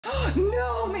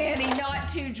No, Manny, not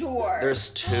 2 drawers. There's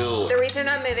 2. The reason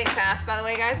I'm moving fast, by the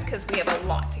way, guys, because we have a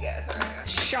lot to go through.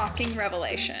 Shocking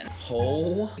revelation.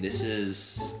 Oh, this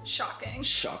is Shocking.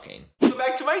 shocking. Welcome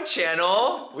back to my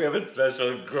channel. We have a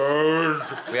special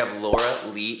guest. We have Laura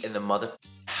Lee in the mother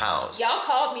house. Y'all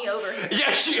called me over here.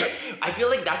 Yeah, I feel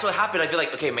like that's what happened. I feel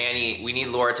like, okay, Manny, we need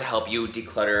Laura to help you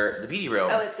declutter the beauty room.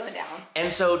 Oh, it's going down.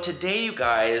 And so today, you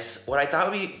guys, what I thought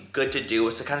would be good to do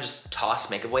was to kind of just toss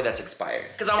makeup away that's expired.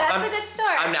 Because That's a good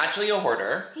start. I'm naturally a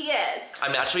hoarder. He is.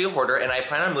 I'm naturally a hoarder, and I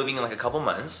plan on moving in like a couple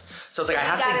months. So it's like I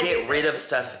have to get rid of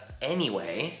stuff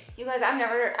anyway. You guys, I'm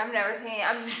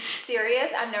serious.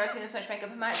 I've never seen this much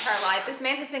makeup in my entire life. This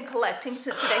man has been collecting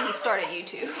since the day he started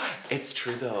YouTube. It's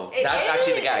true though. It That's is.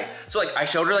 actually the gag. So like I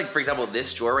showed her like, for example,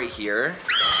 this drawer right here.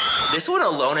 This one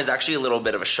alone is actually a little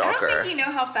bit of a shocker. I don't think you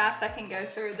know how fast I can go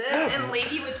through this and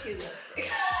leave you with 2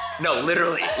 lipsticks. No,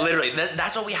 literally.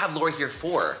 That's what we have Laura here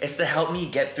for. It's to help me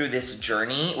get through this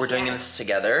journey. We're doing this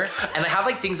together. And I have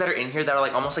like things that are in here that are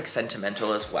like almost like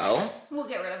sentimental as well. We'll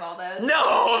get rid of all those.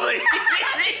 No!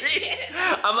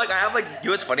 I'm like, I have like, you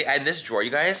know what's funny? In this drawer, you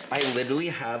guys, I literally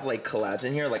have like collabs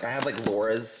in here. Like I have like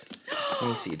Laura's, let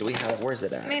me see, do we have, where's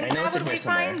it at? I mean, I know how it's in would here we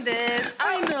somewhere. find this?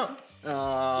 I know.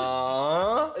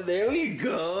 Aww, there we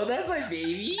go. That's my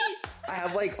baby. I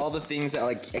have like all the things that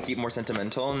like I keep more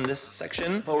sentimental in this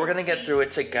section, but we're gonna get through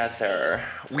it together.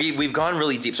 We've gone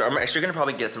really deep, so I'm actually gonna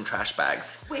probably get some trash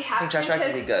bags. We have to, trash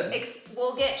bags would be good.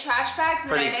 We'll get trash bags, and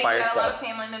For the then maybe expired get a lot of stuff.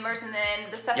 family members, and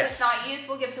then the stuff Yes. that's not used,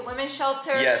 we'll give to women's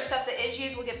shelter. Yes. The stuff that is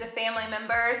used, we'll give to family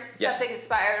members. Stuff Yes. that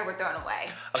expired, we're throwing away.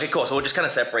 Okay, cool. So we'll just kind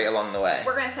of separate along the way.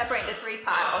 We're gonna separate into 3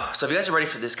 piles. So if you guys are ready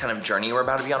for this kind of journey we're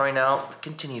about to be on right now,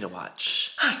 continue to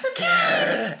watch. I'm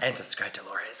scared. And subscribe to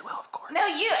Laura as well, of course. No,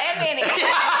 you and Manny.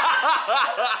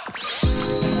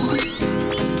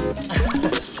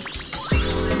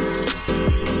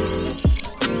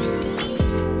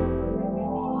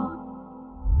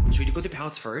 Should we go through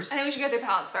palettes first? I think we should go through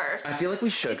palettes first. I feel like we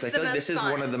should, because I It's feel the like this most is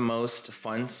one fun. of the most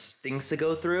fun things to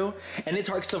go through. And it's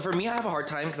hard, so for me, I have a hard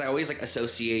time, because I always like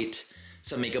associate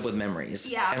some makeup with memories.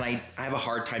 Yeah. And I have a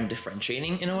hard time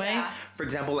differentiating in a way. Yeah. For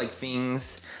example, like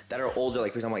things that are older,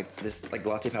 like for example, like this like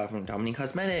latte palette from Dominique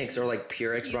Cosmetics, or like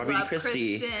Pure X You Raw Beauty love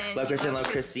Christy. Kristen. Love You Kristen, love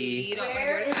love Christy. You don't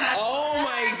Where want is to Oh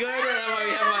my goodness!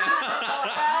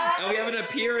 Oh, we have an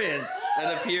appearance.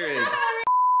 An appearance.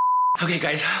 Okay,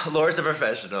 guys, Laura's a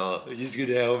professional. She's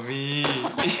gonna help me.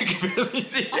 You can really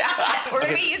see. We're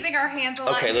gonna be using our hands a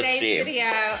lot Okay, in let's today's see. video.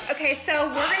 Okay, so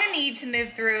we're gonna need to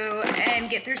move through and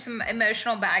get through some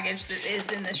emotional baggage that is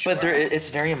in this drawer. But it's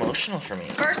very emotional for me.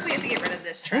 First, we have to get rid of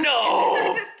this trash. No!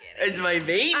 I'm just kidding. It's my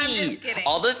baby. I'm just kidding.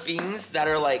 All the things that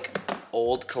are like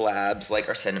old collabs like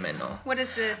are sentimental. What is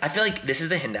this? I feel like this is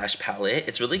the Hindash palette.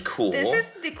 It's really cool. This is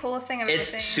the coolest thing I've ever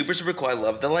seen. It's super, super cool. I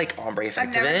love the like ombre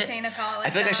effect I've of never it. seen a palette like I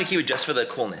feel like I that. should keep it just for the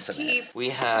coolness of Keep. it. We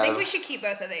have. I think we should keep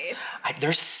both of these.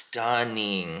 They're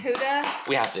stunning. Huda,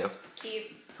 We have to.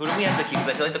 keep. Who do we have to keep? Because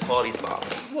I feel like the quality's bomb.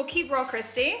 We'll keep Raw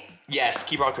Christy. Yes,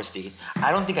 keep Raw Christy.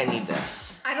 I don't think I need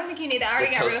this. I don't think you need that. I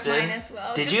already The got rid of toasted? mine as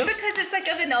well. Did Just you? because it's like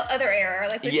of another era.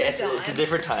 Like we Yeah, moved it's a on.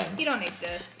 different time. You don't need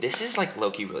this. This is like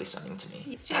low-key really stunning to me.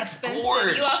 It's too That's expensive.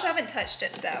 gorgeous. You also haven't touched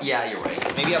it, so. Yeah, you're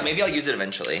right. Maybe I'll use it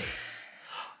eventually.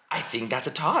 I think that's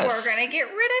a toss. We're gonna get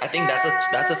rid of I think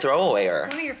that's a throwawayer.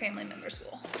 One of your family members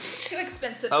will. It's too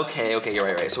expensive. Okay, you're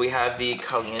right. So we have the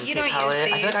Caliente You don't use palette.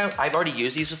 I feel these. like I've already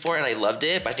used these before and I loved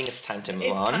it, but I think it's time to move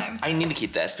It's on. time. I need to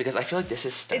keep this because I feel like this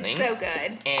is stunning. It's so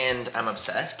good. And I'm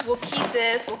obsessed. We'll keep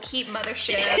this. We'll keep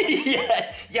Mothership.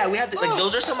 yeah, we have to, like,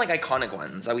 those are some like iconic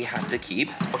ones that we have to keep.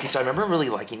 Okay, so I remember really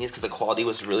liking these because the quality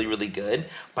was really, really good,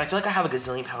 but I feel like I have a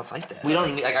gazillion palettes like this. We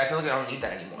don't need, like, I feel like I don't need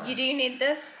that anymore. You do need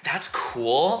this? That's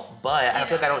cool, but I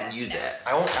feel like I don't don't use no. it.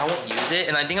 I won't use it,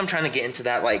 and I think I'm trying to get into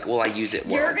that, like, will I use it?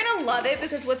 You're world. gonna love it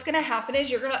because what's gonna happen is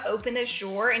you're gonna open this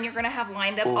drawer and you're gonna have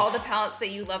lined up all the palettes that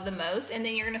you love the most, and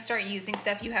then you're gonna start using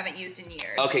stuff you haven't used in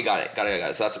years. Okay, got it.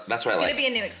 So that's what I It's like. gonna be a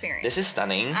new experience. This is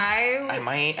stunning. I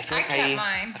feel like kept mine.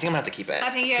 I think I'm gonna have to keep it. I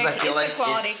think 'Cause it's feel like the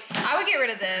quality. it's- I would get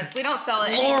rid of this. We don't sell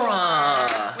it Laura!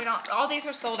 anymore. We don't. All these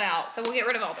are sold out, so we'll get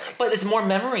rid of all those. But it's more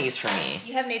memories for me.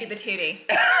 You have Nitty Patootie.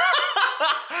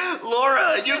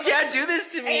 Laura, you can't do this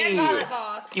to me. And Violet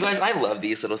Boss. You guys, I love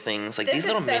these little things. Like, This these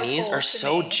is little so minis cool are to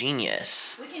so me.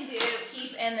 genius. We can do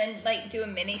keep and then like do a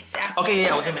mini stack. Okay,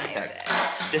 yeah, we'll do a organize mini it.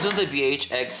 stack. This was the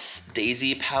BHX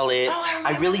Daisy palette. Oh, I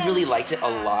remember really, really that. liked it a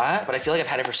lot, but I feel like I've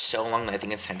had it for so long that I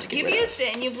think it's time to get You've rid of. used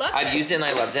it and you've loved it. I've used it and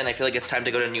I loved it, and I feel like it's time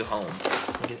to go to a new home.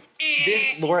 This,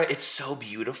 Laura, it's so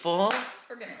beautiful.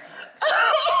 We're getting rid of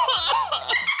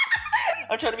it.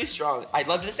 I'm trying to be strong. I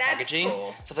love this packaging.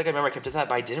 Cool. So I think I remember I kept it that,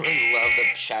 but I didn't really love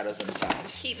the shadows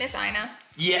themselves. Keep Miss Ina.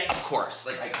 Yeah, of course.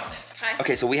 Like iconic. Okay.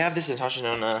 Okay, so we have this Natasha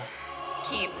Nona.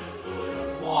 Keep.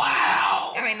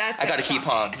 Wow. I mean, that's. I gotta keep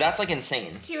on, because that's like insane.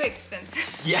 It's too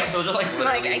expensive. Yeah, those are like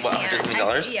literally what, $100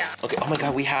 million? Yeah. Okay, oh my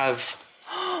god, we have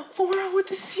Laura with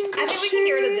the single I think we can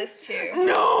get rid of this too.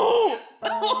 No!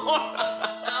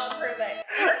 I'll prove it.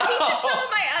 You're keeping some of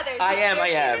my others. I am.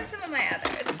 You're keeping some of my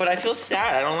others. But I feel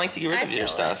sad. I don't like to get rid of your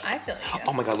stuff. I feel it.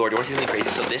 Oh my god, Lord, you want to see something crazy?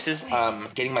 So this is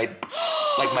getting my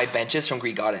like my benches from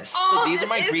Greek Goddess. Oh, so these are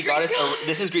my Greek Goddess. Goddess.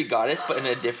 This is Greek Goddess, but in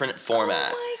a different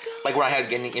format. Oh my god. Like where I had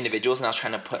getting individuals and I was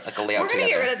trying to put like a layout together.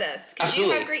 We're gonna get rid of this.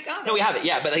 Absolutely. You have Greek Goddess. No, we have it.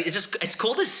 Yeah, but like it's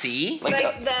cool to see. Like we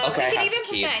okay, could even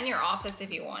put that in your office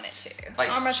if you wanted to.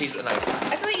 Like she's an icon.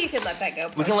 I feel like you could let that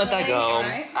go. We can let that go.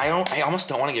 Right? I almost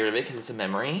don't want to get rid of it because it's a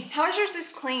memory. How is yours this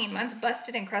clean? Mine's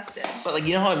busted and crusted. But like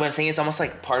you know how I'm saying it's almost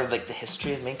like part of like the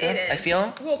history of makeup. It is. I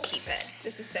feel. We'll keep it.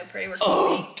 This is so pretty. We're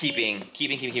keeping.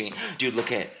 Dude,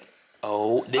 look at.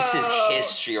 Oh, this is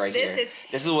history right here.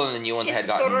 This is one of the new ones I had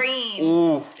gotten.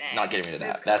 Ooh, dang. Not getting rid of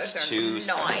that. That's too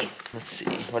nice. Let's see.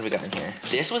 What do we got in here?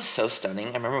 This was so stunning.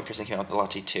 I remember when Kristen came out with the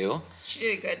latte too. She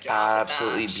did a good job.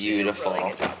 Absolutely beautiful. She did a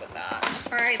really good job with that.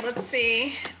 All right, let's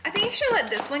see. I think you should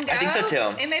let this one go. I think so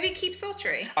too. And maybe keep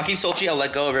Sultry. I'll keep Sultry. I'll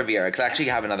let go of Riviera because I actually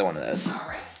have another one of those. All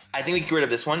right. I think we can get rid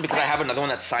of this one because I have another one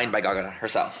that's signed by Gaga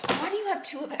herself. Why do you have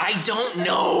two of them? I don't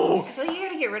know. I feel like you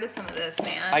gotta get rid of some of this,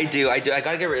 man. I do. I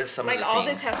gotta get rid of some of the things. Like all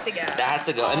this has to go. That has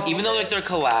to go. And even though like they're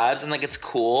collabs and like it's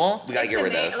cool, we gotta get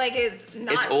rid of. Like it's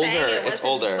not it's older. Saying It's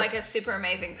older. Like a super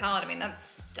amazing palette. I mean that's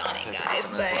stunning,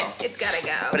 guys. But it's gotta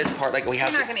go. But it's part like we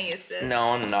have. You're not gonna use this.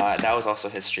 No, I'm not. That was also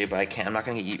history, but I can't. I'm not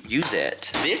gonna use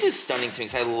it. This is stunning to me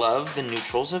because I love the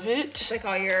neutrals of it. It's like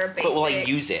all your basic. But will I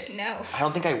use it? No. I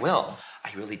don't think I will. I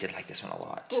really did like this one a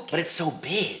lot. But it's so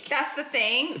big. That's the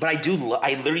thing. But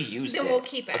I literally use it. Then we'll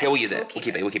keep it. Okay, we'll use it.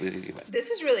 We'll keep it.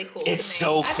 This is really cool. It's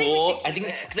so cool. I think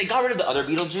because they got rid of the other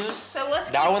Beetlejuice. So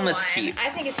let's that keep one. Let's keep. I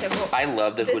think it's so cool. I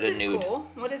love the Huda Nude. Nude. This is cool.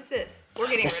 What is this? We're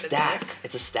getting rid of this.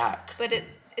 It's a stack. But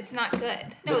it's not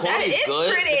good. No, the quality is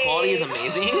good. Pretty. The quality is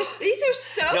amazing. These are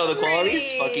so No, the quality is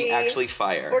pretty. fucking actually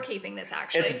fire. We're keeping this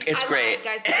actually. It's great.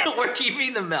 Guys, we're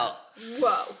keeping the melt.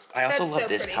 Whoa. I also love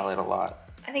this palette a lot.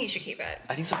 I think you should keep it.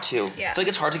 I think so too. Yeah. I feel like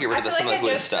it's hard to get rid of some of the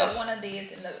Huda stuff. Put one of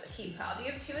these in the keep pile. Do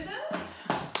you have two of those?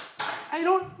 I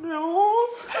don't know.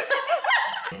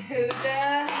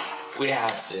 Huda. We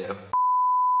have to.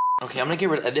 Okay, I'm gonna get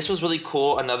rid of this. Was really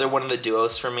cool. Another one of the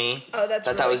duos for me. Oh, that's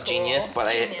that really was cool. genius,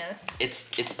 but Genius.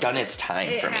 it's done its time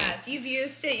for me. It has. You've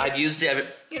used it. I've used it.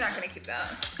 You're not gonna keep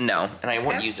that. No, and I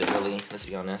won't use it really. Let's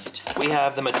be honest. We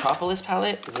have the Metropolis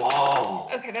palette. Whoa.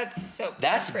 Okay, that's so.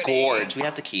 That's pretty. gorge. We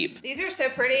have to keep. These are so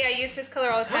pretty. I use this color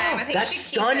all the time. I think that's you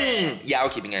should stunning. Keep it. Yeah, we're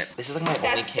keeping it. This is like my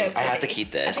only Kim. So I have to keep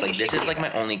this. Like this is like my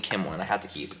it. only Kim one. I have to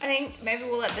keep. I think maybe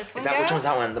we'll let this one Is that go. which one's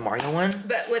that one? The Mario one?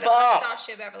 But with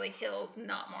Anastasia Beverly Hills,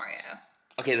 not Mario.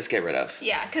 Okay, let's get rid of.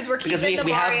 Yeah, because we're keeping because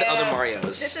we have the other Marios.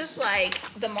 This is like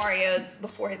the Mario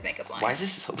before his makeup line. Why is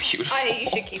this so beautiful? I think you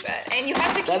should keep it, and you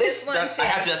have to keep this one too. I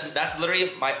have to. That's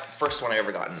literally my first one I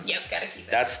ever gotten. Yep, gotta keep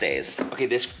it. That stays. Okay,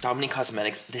 this Dominique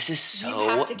Cosmetics. This is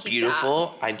so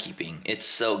beautiful. I'm keeping. It's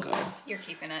so good. You're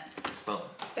keeping it. Boom.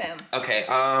 Boom. Okay.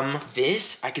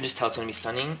 This I can just tell it's gonna be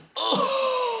stunning.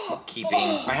 Keeping.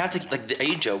 I have to. Like, are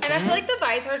you joking? And I feel like the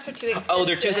Visors are too expensive. Oh,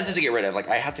 they're too expensive to get rid of. Like,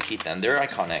 I have to keep them. They're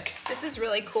iconic. This is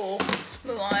really cool.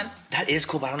 Mulan. That is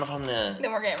cool, but I don't know if I'm gonna.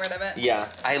 Then we're getting rid of it. Yeah,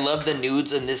 I love the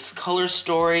nudes in this color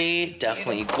story.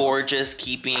 Definitely gorgeous.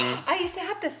 Keeping. I used to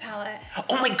have this palette.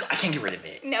 Oh my god, I can't get rid of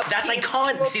it. Nope. That's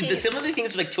iconic. We'll See, some of the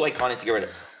things are like too iconic to get rid of.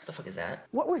 What the fuck is that?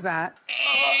 What was that?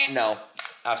 No,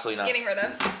 absolutely not. Getting rid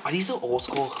of. Are these the old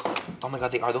school? Oh my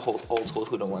god, they are the whole old school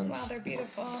Huda ones. Wow, they're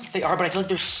beautiful. They are, but I feel like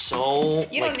they're so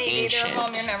You don't like, need ancient. either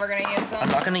of them. You're never gonna use them. I'm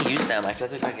not gonna use them. I feel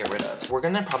like I gotta get rid of. We're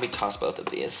gonna probably toss both of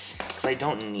these because I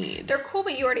don't need. They're cool,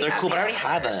 but you already have They're cool, but I already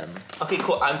have them. colors. Okay,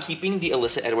 cool. I'm keeping the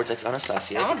Alyssa Edwards X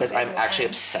Anastasia because I'm actually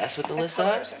obsessed with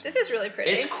Alyssa. This is really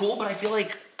pretty. It's cool, but I feel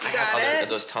like I have other of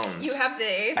those tones. You have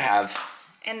these. I have.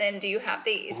 And then do you have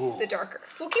these? Ooh. The darker.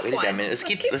 We'll keep Wait one. a minute. Let's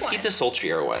keep the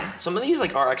sultrier one. Some of these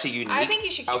like are actually unique. I think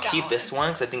you should keep I'll that keep one. this one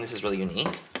because I think this is really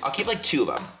unique. I'll keep like 2 of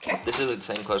them. Okay. This is the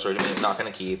same color story to me. I'm not gonna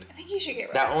keep. I think you should get rid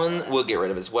of that one. We'll get rid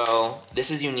of as well.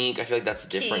 This is unique. I feel like that's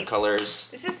different Keep. colors.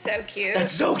 This is so cute.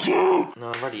 That's so cute.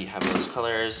 No, I already have those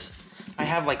colors. I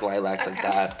have like lilacs like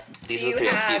that. These do are the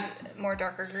you 3 have more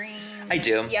darker green? I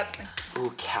do. Yep.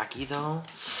 Ooh, khaki though.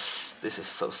 This is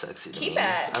so sexy to Keep me.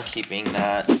 it. I'm keeping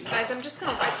that. Guys, I'm just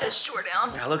gonna wipe this short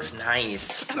down. That looks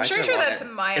nice. I'm sure that's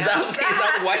my Is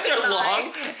that why your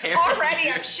long hair? Already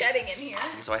I'm shedding in here.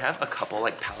 So I have a couple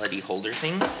like palette holder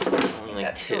things. Only like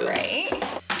That's 2. great.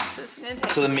 So this is gonna take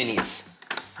So the minis.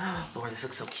 Lord, this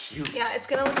looks so cute. Yeah, it's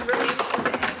gonna look really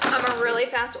amazing. I'm a really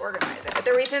fast organizer. But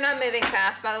the reason I'm moving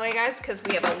fast, by the way, guys, because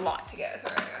we have a lot to go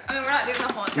through. I mean, we're not doing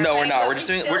the whole entire No, we're thing, not.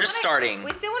 but We're just starting.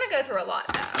 We still want to go through a lot,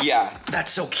 though. Yeah,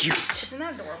 that's so cute. Isn't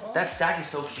that adorable? That stack is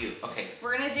so cute. Okay.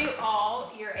 We're gonna do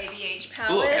all your ABH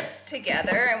palettes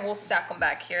together, and we'll stack them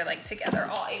back here like together,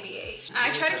 all ABH. I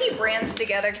try to keep brands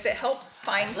together because it helps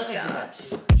find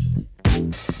stuff.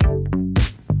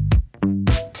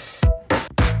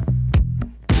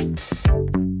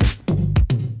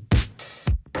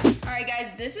 Alright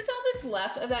guys, this is all that's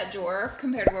left of that drawer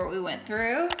compared to what we went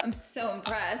through. I'm so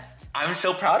impressed. I'm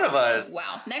so proud of us.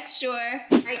 Wow, next drawer.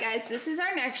 Alright guys, this is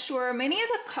our next drawer. Manny has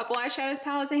a couple eyeshadows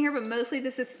palettes in here, but mostly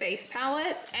this is face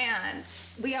palettes, and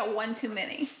we got one too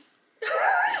many.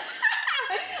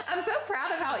 I'm so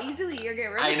proud of how easily you're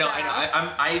getting rid of stuff.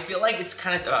 I feel like it's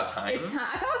kind of about time. It's time.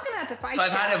 I thought I was gonna have to fight So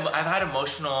you. I've had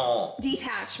emotional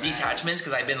detachments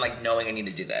because I've been like knowing I need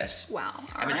to do this. Wow.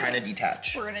 I've been trying to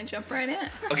detach. We're gonna jump right in.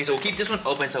 Okay, so we'll keep this one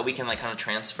open so we can like kind of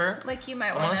transfer. Like you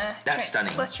might Almost. wanna. That's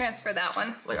stunning. Let's transfer that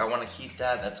one. Like I want to keep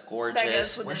that. That's gorgeous. That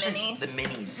goes with the minis. The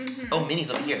minis. Oh,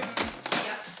 minis over here.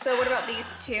 Yep. So what about these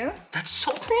two? That's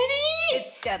so pretty.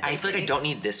 It's deadly. I feel like I don't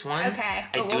need this one. Okay.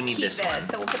 I do need this one.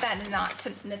 So we'll put that in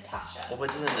to Natasha. Well,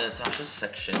 what's in the Natasha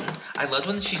section? I loved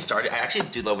when she started. I actually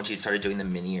do love when she started doing the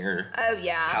minier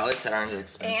palettes that aren't as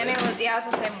expensive. And it was, I was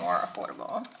gonna say more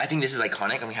affordable. I think this is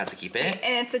iconic and we have to keep it.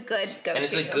 And it's a good go-to. And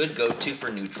it's a good go-to for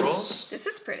neutrals. This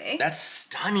is pretty. That's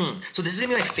stunning. So this is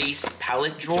gonna be my face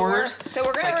palette drawer. So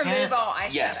we're gonna remove all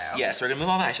eyeshadow. Yes, we're gonna move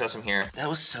all the eyeshadows from here. That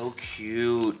was so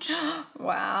cute.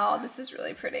 Wow, this is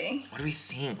really pretty. What do we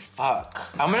think? Fuck.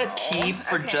 I'm gonna keep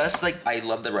for just like, I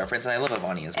love the reference and I love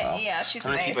Ivani as well. Yeah, she's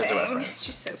amazing. Keep as a reference.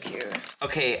 She's so cute.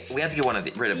 Okay, we have to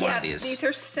get rid of one of these. These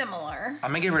are similar. I'm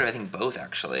gonna get rid of I think both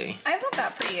actually. I love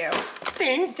that for you.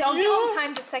 Don't give them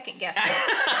time to second guess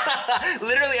it.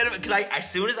 Literally, because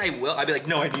as soon as I will, I'll be like,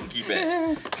 no, I need to keep it.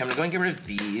 Okay, I'm gonna go and get rid of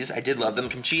these. I did love them.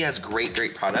 Kimchi has great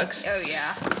products. Oh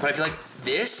yeah. But I feel like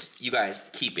this, you guys,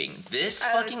 keeping this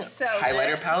fucking so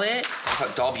highlighter good. palette,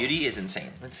 YALL Beauty is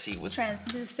insane. Let's see what's.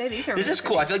 This is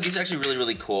cool. I feel like these are actually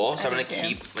really cool. So I'm gonna do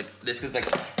keep like this because like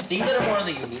things that are more on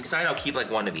the unique side, I'll keep like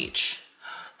one of each.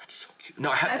 That's so cute.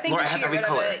 No, I have every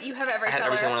color. You have every color. I had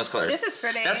every single one of those colors. This is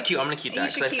pretty. That's cute. I'm gonna keep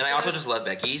that. And I also just love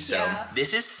Becky. So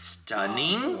this is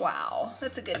stunning. Wow,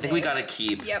 that's a good. I think we gotta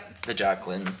keep the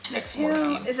Jacqueline X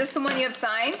Morphine. Is this the one you have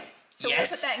signed? So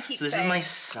yes. We'll put that in keepsake. So this is my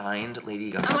signed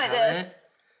Lady Gaga. I'm like this.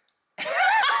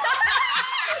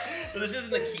 So this is in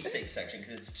the keepsake section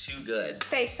because it's too good.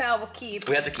 Face pal will keep.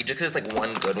 We have to keep just because it's like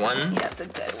one good one. Yeah, it's a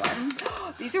good one.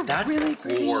 These are really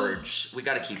pretty. Gorge. We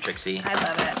gotta keep Trixie. I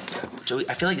love it. Joey,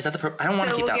 I feel like, is that I don't want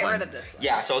to keep that one. We'll get rid of this one.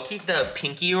 Yeah, so I'll keep the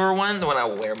pinkier one, the one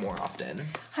I'll wear more often.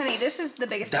 Honey, this is the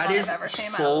biggest palette I've ever seen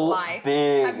in my life.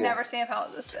 Big. I've never seen a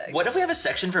palette this big. What if we have a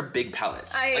section for big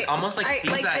palettes? Like almost like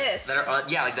things that are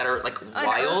that are like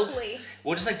wild. Unearthly.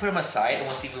 We'll just like put them aside and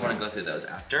we'll see if we want to go through those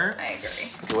after. I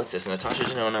agree. Okay, what's this? Natasha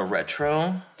Denona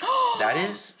Retro. That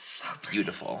is so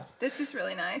beautiful. This is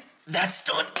really nice. That's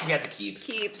stunning. We have to keep.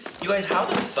 Keep. You guys, how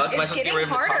the fuck am I supposed to get rid of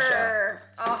Natasha?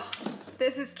 Oh,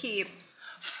 this is keep.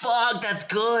 Fuck, that's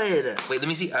good. Wait, let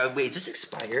me see. Wait, is this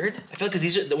expired? I feel like because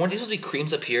these are these supposed to be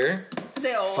creams up here.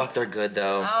 Fuck, they're good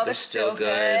though. Oh, they're still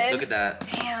good. Look at that.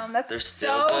 Damn, that's they're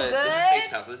still so good. good. This is face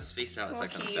palette. So this is face palette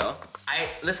section still.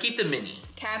 Let's keep the mini.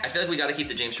 Okay. I feel like we gotta keep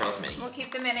the James Charles mini. We'll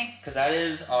keep the mini. Because that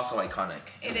is also iconic.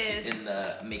 It is. In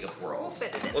the makeup world. We'll fit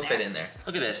it in there. We'll fit in there.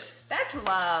 Look at this. That's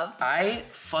love. I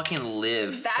fucking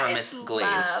live for Miss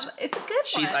Glazed. Love. It's a good one.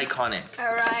 She's iconic.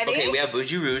 Alrighty. Okay, we have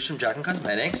Bougie Rouge from Jacqueline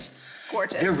Cosmetics.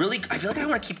 Gorgeous. They're really, I feel like I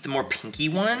want to keep the more pinky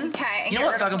one. Okay. You know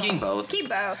what? Fuck, I'm keeping both. Keep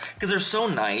both. Because they're so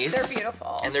nice. They're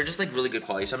beautiful. And they're just like really good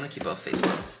quality, so I'm gonna keep both face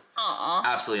ones.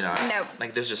 Absolutely not. Nope.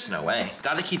 Like there's just no way.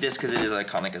 Gotta keep this because it is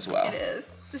iconic as well. It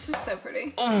is. This is so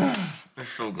pretty. Oh, it's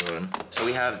so good. So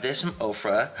we have this from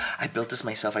Ofra. I built this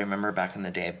myself. I remember back in the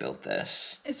day I built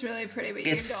this. It's really pretty, but it's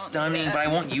you don't stunning, but I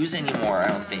won't use it anymore, I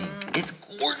don't think. It's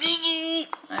gorgeous.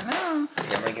 I know.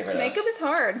 Okay, I'm gonna get rid of Makeup is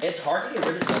hard. It's hard to get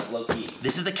rid of low-key.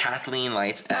 This is the Kathleen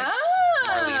Lights X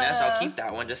Marlena, so I'll keep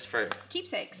that one just for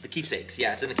keepsakes. The keepsakes.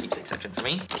 Yeah, it's in the keepsake section for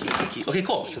me. Okay,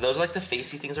 cool. So those are like the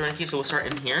facey things we're gonna keep. So we'll start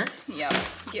in here. Yep.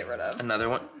 Get rid of. Another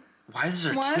one. Why is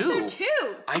there Why two? is there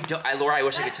two? Laura, I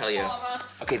wish I could tell you. Trauma.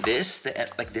 Okay, the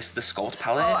Sculpt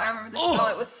palette. Oh, I remember this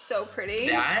palette was so pretty.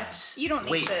 That? You don't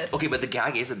need this. Okay, but the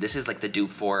gag is that this is like the dupe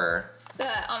for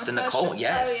the Nicole.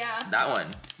 Yes. Oh, yeah. That one.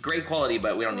 Great quality,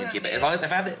 but we don't need to keep it. As long as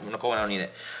if I have it, Nicole, I don't need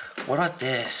it. What about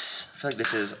this? I feel like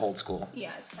this is old school.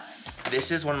 Yeah, it's fine.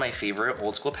 This is one of my favorite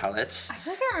old school palettes. I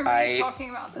feel like I remember you talking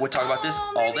about this. Would talk about this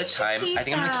all the time. I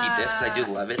think I'm gonna keep this because I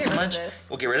do love it so much.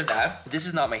 We'll get rid of that. This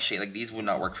is not my shade. Like these would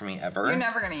not work for me ever. You're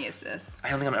never gonna use this. I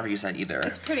don't think I'm ever use that either.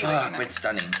 It's pretty. Fuck, but it's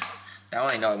stunning. That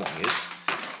one I know I won't use.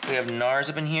 We have NARS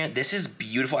up in here. This is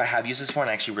beautiful. I have used this before and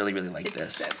I actually really, really like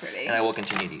this. It's so pretty. And I will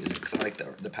continue to use it because I like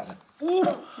the palette. Ooh.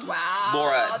 Wow.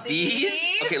 Laura, these?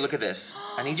 Okay, look at this.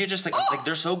 I need you to just like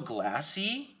they're so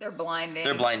glassy. They're blinding.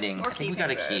 They're blinding. I think we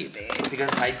gotta keep.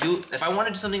 Because if I want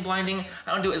to do something blinding,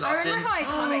 I don't do it as often. I remember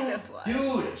how iconic this was.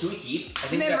 Dude, should we keep? I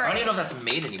think I don't even know if that's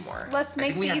made anymore. Let's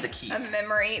make we these have to keep. a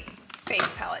memory face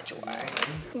palette drawer.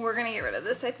 We're gonna get rid of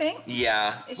this, I think.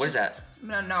 Yeah. What is that?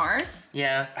 NARS.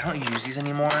 Yeah, I don't use these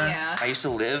anymore. Yeah. I used to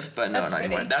live, but no, That's not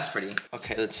pretty. anymore. That's pretty.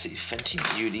 Okay, let's see.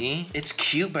 Fenty Beauty. It's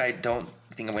cute, but I don't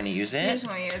think I'm gonna use I it. just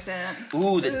want to use it.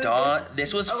 Ooh, the Dawn.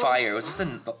 This was fire. Was this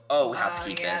the? Oh, we have to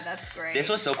keep yeah, this. that's great. This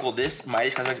was so cool. This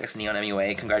Midas Cosmetics X Neon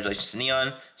MUA. Congratulations to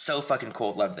Neon. So fucking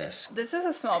cool. Love this. This is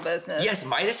a small business. Yes,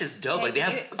 Midas is dope. Like they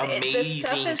have amazing the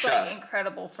stuff. Is like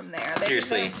incredible from there. They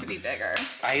Seriously. deserve to be bigger.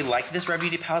 I like this Rare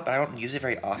Beauty palette, but I don't use it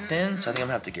very often, so I think I'm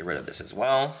gonna have to get rid of this as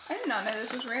well. I did not know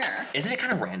this was rare. Isn't it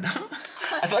kind of random?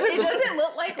 I feel like It doesn't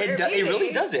look like Rare Beauty. It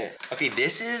really doesn't. Okay,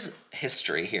 this is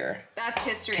history here. That's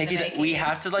history in the making. We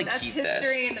have to like keep this. That's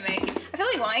history in the making. I feel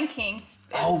like Lion King.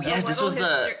 Oh yes, this was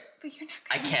the. But you're not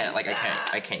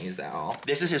I can't use that at all.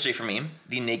 This is history for me.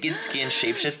 The Naked Skin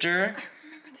Shapeshifter. I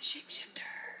remember the shapeshifter.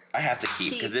 I have to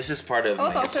keep because this is part of my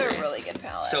it's also history. a really good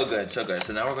palette. So good, so good.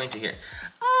 So now we're going to here.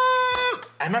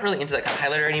 I'm not really into that kind of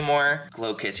highlighter anymore.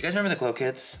 Glow kits. You guys remember the glow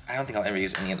kits? I don't think I'll ever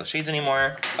use any of those shades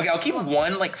anymore. Okay, I'll keep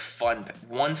one fun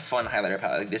highlighter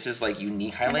palette. Like this is like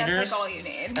unique highlighters. And that's like all you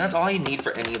need. And that's all you need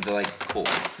for any of the like cool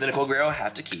ones. The Nicole Guerrero I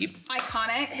have to keep.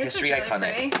 Iconic. History this is really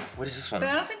iconic. Pretty. What is this one? But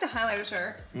I don't think the highlighters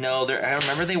are. No, I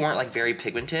remember they weren't like very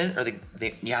pigmented, or they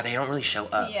they don't really show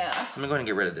up. Yeah. I'm gonna go ahead and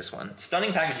get rid of this one.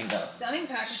 Stunning packaging though. Stunning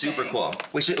packaging. Super cool.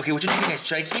 Wait, which one do you think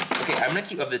should I keep? Okay, I'm gonna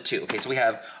keep of the two. Okay, so we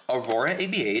have Aurora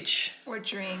ABH. Or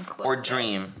Dream. Or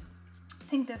Dream. I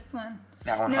think this one.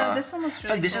 That one, No, this one looks really I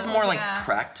feel like this is more like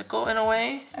practical in a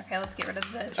way. Okay, let's get rid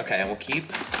of this. Okay, we'll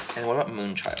keep. And what about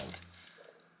Moonchild?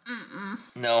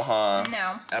 No, huh?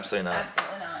 No. Absolutely not.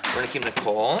 Absolutely not. We're gonna keep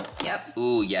Nicole. Yep.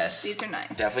 Ooh, yes. These are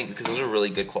nice. Definitely, because those are really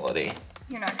good quality.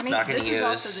 You're not gonna use. This is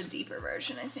also the deeper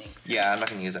version, I think. So. Yeah, I'm not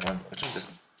gonna use that one. Which one's this?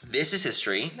 This is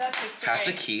history. That's history. Have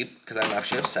to keep, because I'm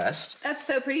actually obsessed. That's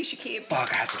so pretty, you should keep.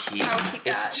 Fuck, I have to keep. I would keep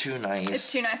that. It's too nice.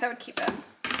 It's too nice, I would keep it.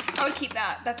 I would keep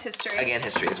that. That's history. Again,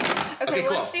 history as well. Okay,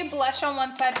 cool. let's do blush on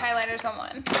one side, highlighters on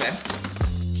one.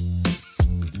 Okay.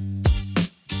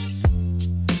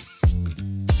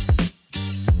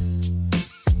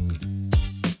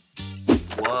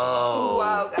 Whoa.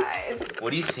 Whoa, guys.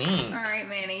 What do you think? All right,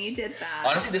 Manny, you did that.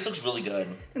 Honestly, this looks really good.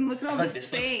 And look at all like the this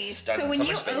space. stunning. So when So you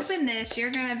much space. open this,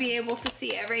 you're gonna be able to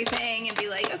see everything and be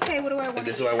like, okay, what do I want to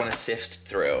This is what I want to sift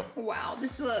through. Wow,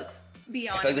 this looks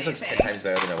beyond I feel like this looks 10 times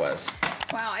better than it was.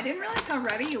 Wow, I didn't realize how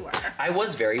ready you were. I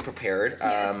was very prepared.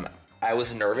 Yes. I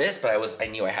was nervous, but I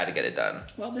knew I had to get it done.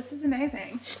 Well, this is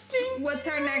amazing. What's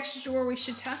our next drawer we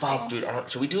should tackle? Fuck, dude.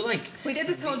 Should we do like... We did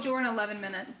this whole drawer in 11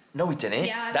 minutes. No, we didn't.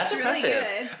 Yeah, that's really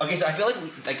impressive. good. Okay, so I feel like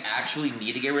we actually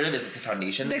need to get rid of is the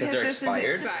foundation because they're this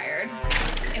expired. is expired.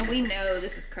 And we know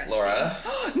this is crusty. Laura.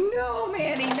 No,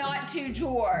 Manny, not two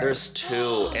drawers. There's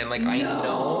two, and like I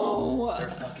know they're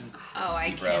fucking crusty, Oh,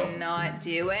 I bro. cannot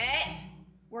do it.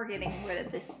 We're getting rid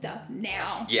of this stuff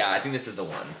now. Yeah, I think this is the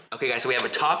one. Okay, guys, so we have a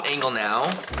top angle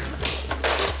now.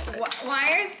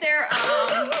 Why is there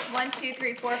 1, 2,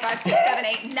 3, 4, 5, 6, 7,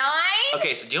 8, 9?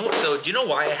 Okay, so do you know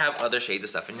why I have other shades of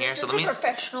stuff in here? This So is let me. a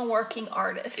professional working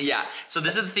artist. Yeah. So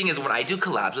this is the thing is when I do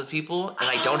collabs with people and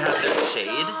I don't have their shade,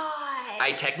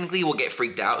 I technically will get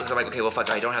freaked out because I'm like, okay, well, fuck,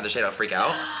 I don't have the shade, I'll freak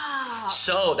out.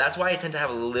 So that's why I tend to have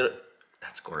a little.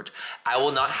 That's gorgeous. I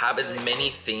will not have as many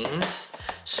things.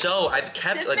 So I've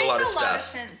kept like a lot of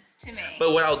stuff. This makes a lot of sense to me.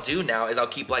 But what I'll do now is I'll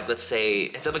keep like, let's say,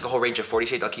 instead of like a whole range of 40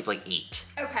 shades, I'll keep like 8.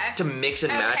 to mix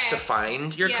and match to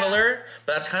find your color.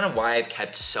 But that's kind of why I've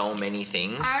kept so many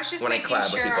things when I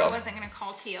collab with people. I wasn't gonna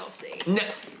call TLC. No.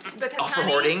 Because for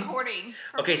hoarding? Hoarding.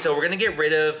 Okay, so we're gonna get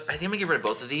rid of, I think I'm gonna get rid of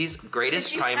both of these.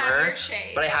 Greatest primer,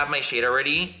 but I have my shade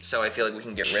already, so I feel like we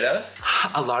can get rid of.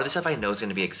 A lot of the stuff I know is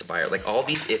gonna be expired. Like all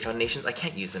these IT foundations, I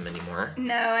can't use them anymore.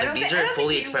 No, I don't think these are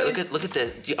fully expired. Look at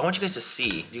this. I want you guys to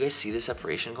see. Do you guys see the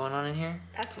separation going on in here?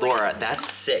 That's Laura, that's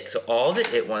sick. So all the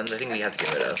IT ones, I think we have to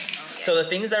get rid of. So the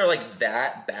things that are like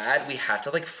that bad, we have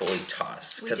to like fully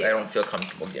toss because I don't feel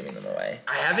comfortable giving them away.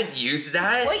 I haven't used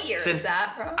that. What year is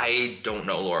that, bro? I don't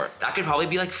know, Laura. That could probably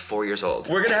be like 4 years old.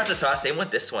 We're gonna have to toss. Same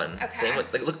with this one. Okay. Same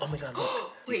with like, look. Oh my God,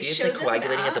 look. Do you Wait, see it's like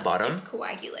coagulating at the bottom? It's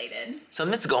coagulated.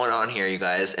 Something's going on here, you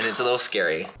guys, and it's a little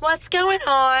scary. What's going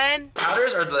on?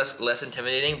 Powders are less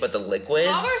intimidating, but the liquids.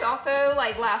 Powders also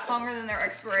like last longer than their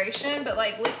expiration, but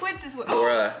like liquids is what.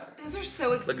 Laura. Those are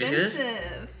so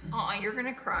expensive. You're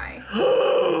gonna cry.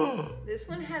 This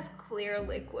one has clear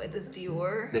liquid, this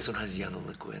Dior. This one has yellow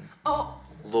liquid. Oh.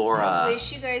 Laura. I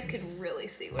wish you guys could really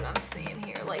see what I'm seeing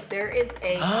here. Like there is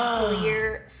a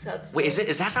clear substance. Wait,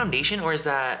 is that foundation or is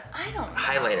that I don't know.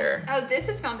 Highlighter? Oh, this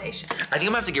is foundation. I think I'm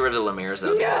gonna have to get rid of the Lamiers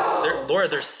though. No. Laura,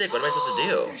 they're sick. What am I supposed to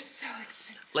do? They're so expensive.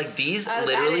 Like these,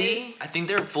 literally, I think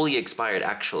they're fully expired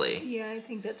actually. Yeah, I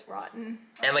think that's rotten.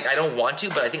 And like I don't want to,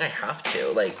 but I think I have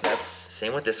to. Like that's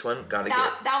same with this one. Gotta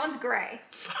get. That one's gray.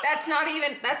 That's not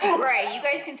even. That's gray. You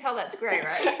guys can tell that's gray,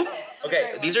 right?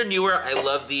 Okay, these are newer. I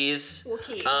love these. We'll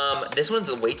keep. This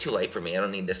one's way too light for me. I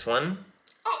don't need this one.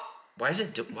 Why is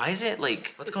it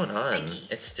like, what's going on? Sticky.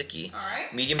 It's sticky. All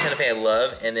right. Medium Santa Fe I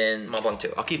love, and then Mont Blanc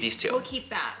too. I'll keep these two. We'll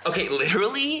keep that. Okay,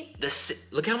 literally,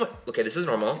 look how much, okay, this is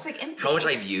normal. It's like empty. How much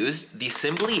I've used. The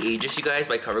Simply Ageless, you guys,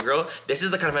 by CoverGirl. This is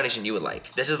the kind of foundation you would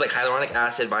like. This is like hyaluronic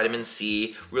acid, vitamin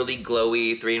C, really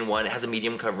glowy, 3-in-1. It has a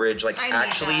medium coverage, like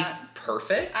actually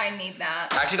perfect. I need that.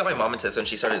 I actually got my mom into this when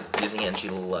she started using it and she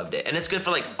loved it. And it's good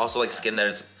for like, also like skin that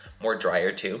is more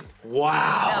drier too.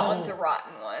 Wow. That one's a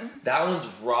rotten one. That one's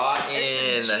rotten.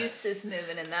 There's some juices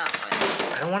moving in that one.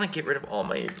 I don't want to get rid of all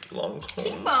my long combs.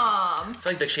 Keep 'em. I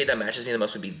feel like the shade that matches me the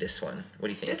most would be this one. What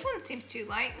do you think? This one seems too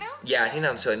light now. Yeah, I think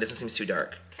that's so. This one seems too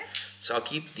dark. Okay. So I'll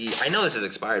keep the. I know this is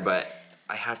expired, but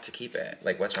I have to keep it.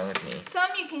 Like, what's wrong with me? Some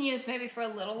you can use maybe for a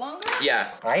little longer.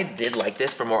 Yeah, I did like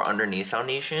this for more underneath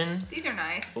foundation. These are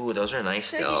nice. Ooh, those are nice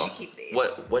still. You should keep these.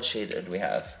 What shade do we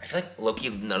have? I feel like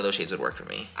low-key none of those shades would work for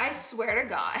me. I swear to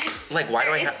God. Like, why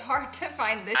do I have? It's hard to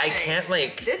find this I shade. can't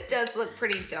like. This does look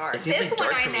pretty dark. It seems This like one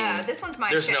dark I for know. me. This one's my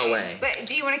There's shade. no way. But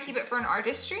do you want to keep it for an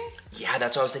artistry? Yeah,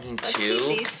 that's what I was thinking Let's too.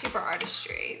 keep these two for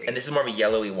artistry. And this is more of a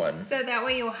yellowy one. So that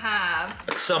way you'll have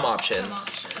Some options. some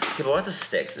options. Okay, but what about the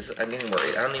sticks? I'm getting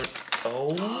worried. I don't even.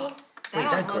 Oh. Wait,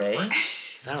 is that gray?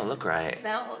 That don't look right.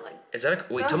 That don't look like. Is that a,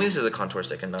 wait, tell me this is a contour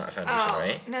stick and not a foundation,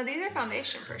 right? No, these are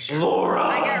foundation for sure. Laura!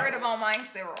 I got rid of all mine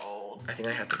because they were old. I think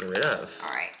I have to get rid of. All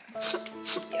right.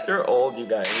 Yep. They're old, you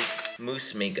guys.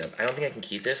 Mousse makeup. I don't think I can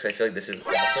keep this. I feel like this is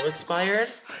also expired.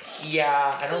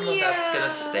 Yeah, I don't know if that's gonna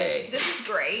stay. This is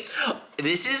great.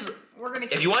 This is. We're gonna.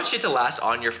 If you want shit to last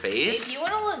on your face. If you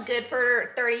want to look good for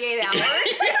 38 hours,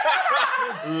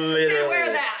 Literally. then wear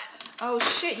that. Oh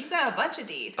shit, you got a bunch of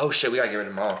these. Oh shit, we gotta get rid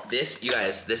of them all. This, you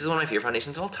guys, this is one of my favorite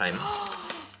foundations of all time.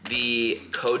 The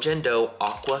Kojendo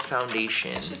Aqua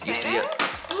Foundation. This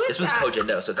one's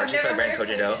Kojendo, so it's actually from the brand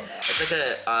Kojendo. Kojendo. It's like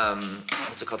a,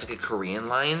 what's it called? It's like a Korean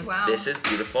line. Wow. This is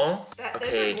beautiful.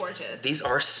 Those are gorgeous. These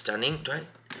are stunning.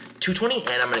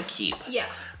 220N I'm gonna keep. Yeah.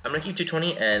 I'm gonna keep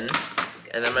 220N,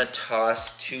 and I'm gonna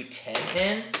toss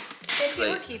 210N. Fenty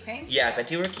we're keeping. Yeah,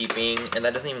 Fenty we're keeping, and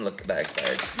that doesn't even look that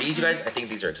expired. These, you guys, I think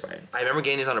these are expired. I remember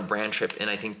getting these on a brand trip in,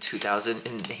 I think,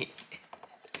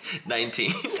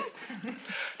 2019.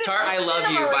 Tart, I love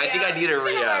you, but I think I need a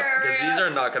re-up, because these are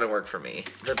not gonna work for me.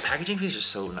 The packaging fees are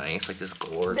so nice, like this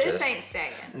gorgeous. This ain't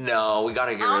staying. No, we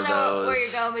gotta get rid of those. I don't know where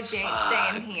you're going, but you ain't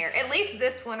staying here. At least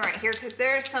this one right here, because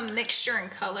there's some mixture in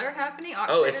color happening.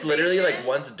 Oh, it's literally like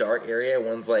one's dark area,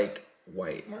 one's like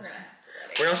white. We're gonna have to.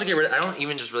 We're also get rid of, I don't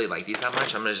even just really like these that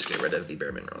much. I'm gonna just get rid of the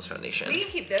Bare Minerals foundation. We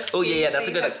can keep this. Oh yeah, that's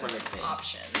so a good have for mixing.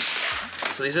 options.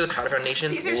 So these are the powder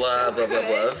foundations. These are love, so love, love, good.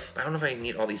 love. I don't know if I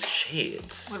need all these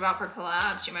shades. What about for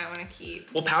collabs? You might want to keep.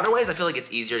 Well, powder-wise, I feel like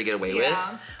it's easier to get away with.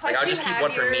 Plus Like I'll just keep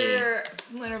one for me.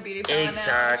 Lunar Beauty palette.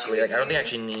 Exactly. Like I don't think I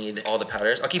actually need all the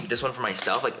powders. I'll keep this one for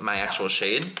myself, like my actual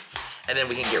shade. And then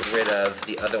we can get rid of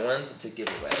the other ones to give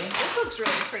away. This looks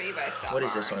really pretty by Scott What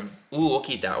is this one? Ooh, we'll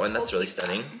keep that one. That's really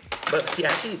stunning. But see,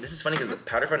 actually, this is funny because the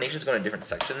powder foundations go in a different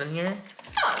section than here.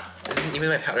 Oh. This isn't even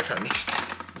my powder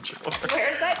foundations drawer.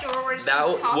 Where's that drawer? We're just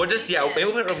we'll just, maybe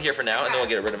we'll put it over here for now, and then we'll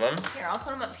get rid of them. Here, I'll put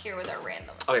them up here with our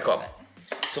randoms. Okay, cool.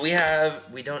 So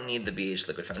we don't need the BH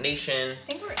liquid foundation.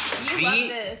 I think you love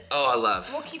this. Oh, I love.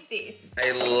 We'll keep these.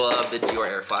 I love the Dior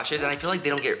air flashes, and I feel like they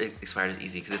don't get expired as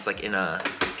easy because it's like in a,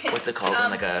 what's it called?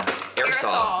 In like a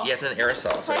aerosol. Yeah, it's an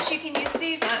aerosol. Plus you can use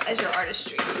these as your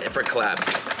artistry too. For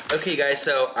collabs. Okay guys,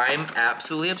 so I'm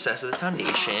absolutely obsessed with this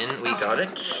foundation. We gotta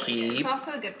keep. Really, it's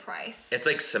also a good price. It's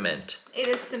like cement. It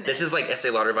is cement. This is like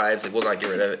Estee Lauder vibes. Like we'll not get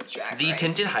rid of it. The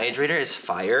tinted hydrator is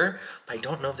fire, but I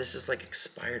don't know if this is like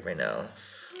expired right now.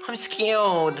 I'm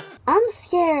scared. I'm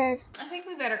scared. I think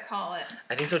we better call it.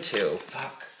 I think so too.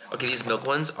 Fuck. Okay, these milk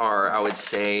ones are, I would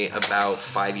say, about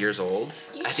 5 years old.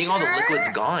 I think all the liquid's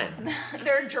gone.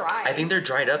 They're dry. I think they're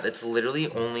dried up. It's literally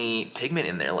only pigment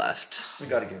in there left. We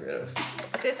gotta get rid of.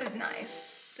 This is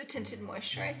nice. The tinted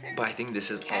moisturizer. But I think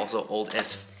this is also old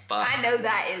as fuck. I know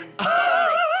that is. The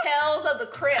Tales of the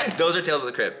Crypt. Those are Tales of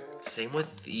the Crypt. Same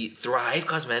with the Thrive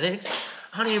Cosmetics.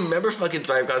 I don't even remember fucking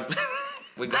Thrive Cosmetics.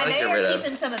 We gotta get rid of. I know you're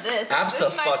keeping some of this. This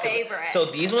is my favorite. So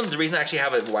these ones, the reason I actually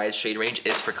have a wide shade range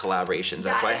is for collaborations.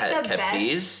 That's why I had kept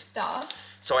these.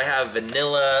 Stuff. So I have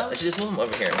vanilla. Actually, just move them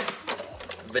over here.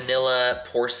 Vanilla,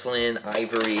 porcelain,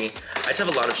 ivory. I just have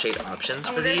a lot of shade options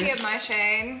for these. I'm gonna get my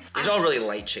shade. These are all really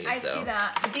light shades, I though. see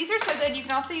that. But these are so good. You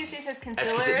can also use these as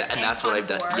concealers and that's what I've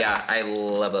done. Yeah, I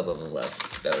love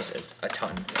those as a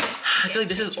ton. I feel like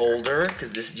this is older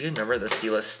because this. Do you remember the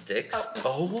Stila sticks?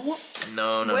 Oh,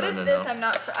 no. What is this? I'm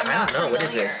not. I don't know. What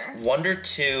is this? Wonder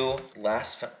 2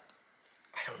 last. I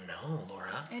don't know,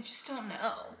 Laura. I just don't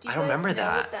know. I don't remember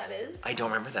that. What that is? I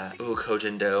don't remember that. Ooh,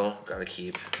 Kojin Dough, gotta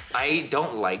keep. I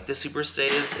don't like the Super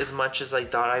Stays as much as I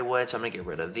thought I would, so I'm gonna get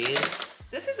rid of these.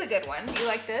 This is a good one. Do you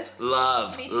like this?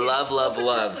 Love. Me too. Love.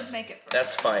 This would make it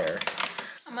That's fire.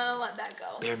 I'm gonna let that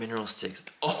go. Bare Mineral Sticks.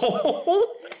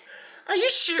 Oh, are you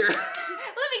sure? Let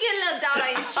me get a little dot on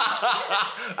your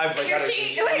cheek. Your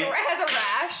cheek, wait, it has a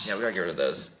rash. Yeah, we gotta get rid of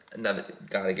those.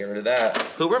 Gotta get rid of that.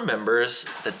 Who remembers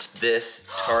this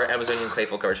Tarte Amazonian Clay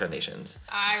Full Coverage Foundations?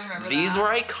 I remember These were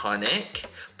iconic,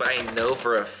 but I know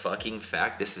for a fucking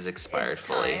fact this is expired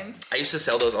fully. I used to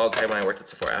sell those all the time when I worked at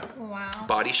Sephora. Wow.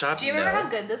 Body Shop, do you remember how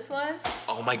good this was?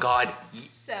 Oh my God.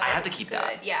 So I have to keep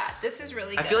that. Yeah, this is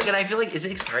really good. I feel like, is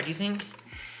it expired, do you think?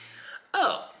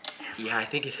 Oh. Yeah, I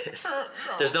think it is.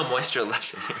 There's no moisture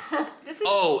left in here. This is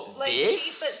like cheap, but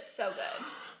so good.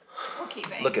 We're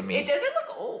keeping. Look at me. It doesn't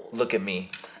look old. Look at me.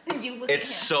 You look it's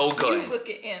at him. So good. You look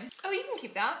at him. Oh, you can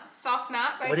keep that. Soft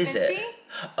Matte by What is Fenty. it?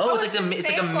 Oh, it's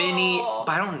like a mini, but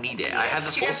I don't need it. I have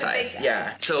the full size.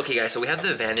 Yeah. So okay, guys. So we have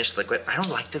the Vanish liquid. I don't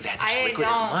like the Vanish liquid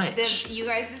as much. You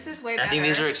guys, this is way better. I think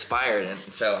these are expired, and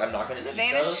so I'm not gonna keep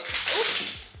those.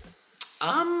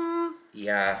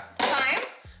 Yeah. Time.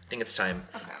 I think it's time.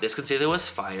 Okay. This concealer was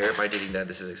fire, but I do think that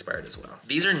this is expired as well.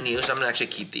 These are new, so I'm gonna actually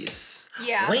keep these.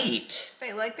 Yeah. Wait.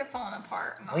 They they're falling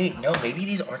apart. Wait, no, maybe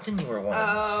these aren't the newer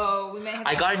ones. Oh, we may have.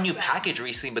 I got a new package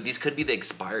recently, but these could be the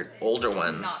expired older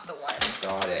ones. Not the ones.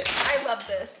 Got it. I love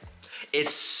this.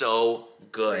 It's so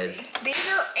good. These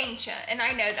are ancient, and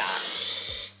I know that.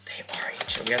 They are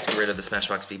ancient. We have to get rid of the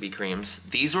Smashbox BB creams.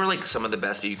 These were like some of the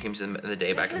best BB creams in the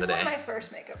day back in the day. This is one of my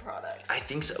first makeup products. I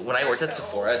think so. When I worked at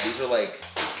Sephora, these were like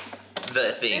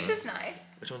the thing. This is nice.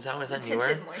 Which one's that one? Is that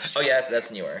newer? Oh yeah,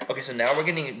 that's newer. Okay, so now we're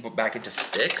getting back into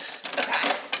sticks.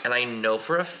 Okay. And I know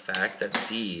for a fact that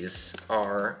these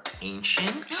are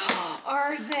ancient.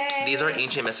 Are they? These are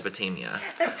ancient Mesopotamia.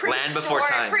 Land before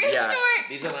time. Yeah.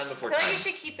 These are land before time. I time. think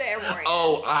you should keep the Herborian.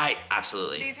 Oh,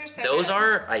 absolutely. These are so Those good.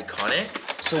 are iconic.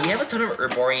 So we have a ton of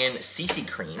Herborian CC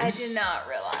creams. I did not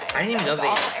realize. I didn't even know they.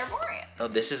 All Herborian. Oh,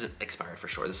 this is expired for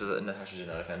sure. This is a Natasha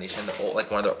Denona foundation, like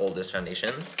one of their oldest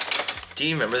foundations. Do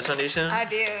you remember this foundation? I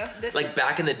do. This like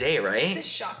back in the day, right? This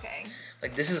is shocking.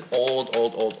 Like this is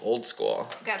old school.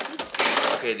 Got some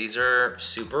sticks. Okay, these are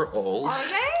super old. Are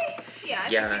they? Yeah.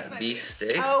 Yeah, these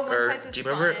sticks. Oh, are. Do you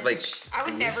remember like? I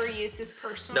would never use this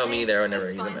personally. No, me neither. I would never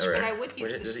use them ever. But I would use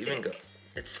Where does it even go?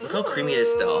 Look how Ooh, creamy it is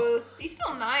still. These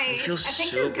feel nice. They feel I think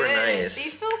super they're good. nice.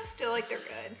 These feel still like they're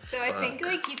good. So I think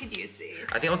like you could use these.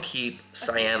 I think I'll keep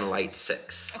Cyan Light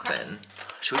 6 then.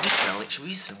 Should we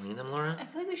be smelling them, Laura? I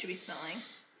feel like we should be smelling.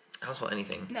 I don't smell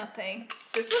anything. Nothing.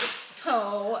 This looks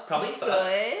so Probably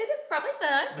good. Probably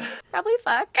fuck. Probably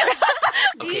fuck.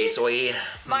 Okay, so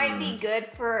might be good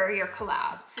for your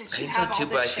collab since you have so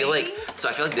too, but I feel like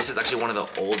this is actually one of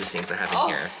the oldest things I have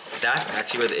in here. That's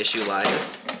actually where the issue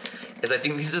lies. Is I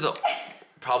think these are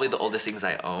probably the oldest things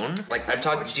I own. Like I'm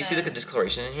talking. Do you see the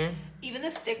discoloration in here? Even the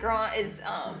sticker on is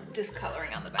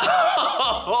discoloring on the back.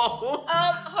 Hold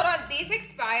on. These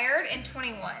expired in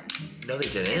 21. No, they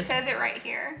didn't. It says it right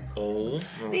here. Oh.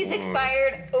 These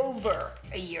expired over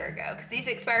a year ago because these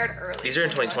expired early. These are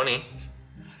in 2020.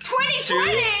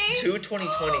 2020. To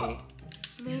 2020.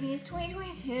 Manny, it's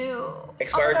 2022.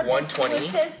 Expired oh my God, 120.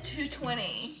 It says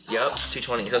 220. Yep,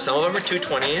 220. So some of them are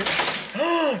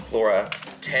 220s. Laura,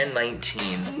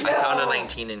 1019. No. I found a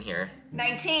 19 in here.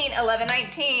 19, 11,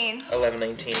 19. 11,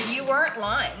 19. You weren't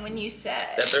lying when you said.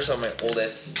 That they're some of my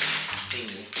oldest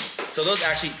thingies. So those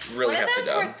actually really have to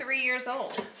go. One of those were 3 years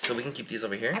old. So we can keep these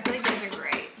over here. I believe these are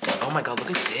great. Oh my God,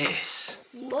 look at this.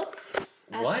 Look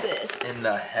at What this. in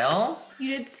the hell?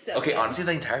 You did so Okay, good. honestly,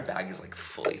 the entire bag is like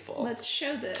fully full. Let's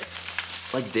show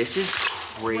this. Like this is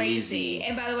crazy.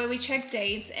 And by the way, we checked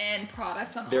dates and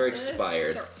product on all They're this.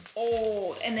 expired. They're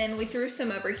old. And then we threw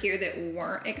some over here that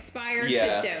weren't expired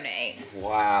Yeah. to donate.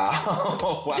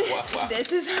 Wow. wow.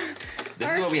 This is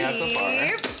our what we have so far.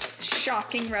 keep.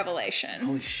 Shocking revelation.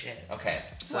 Holy shit. Okay.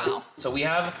 So, Wow. So we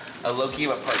have a low-key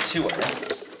what part 2 are.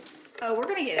 Oh, we're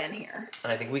gonna get in here.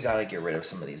 And I think we gotta get rid of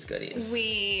some of these goodies.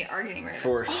 We are getting rid of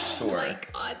For them. sure. Oh my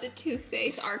God, the Too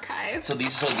Faced archive. So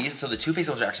the Too Faced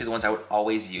ones are actually the ones I would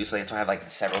always use. So that's why I have like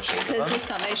several shades of Because them. this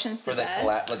foundation's the For the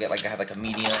best. look at like I have like a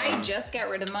medium. I just got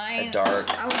rid of mine. A dark.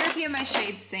 I wonder if you have my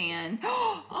shade sand.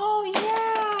 Oh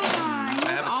yeah.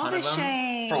 I have a ton of them.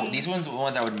 Shades. For these ones, the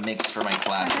ones I would mix for my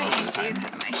collab I most of the bet you do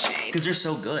time. have my shade. Because they're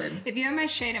so good. If you have my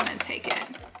shade, I'm gonna take it.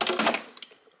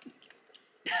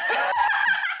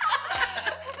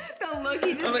 The look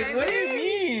he just I'm like, gave what do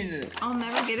me. you mean? I'll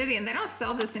never get it in. They don't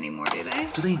sell this anymore, do they?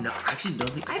 Do they know? I actually don't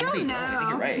think. I think don't they know. I think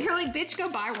you're right. You're like, bitch, go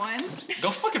buy one. Go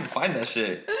fucking find that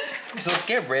shit. So let's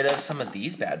get rid of some of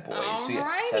these bad boys. We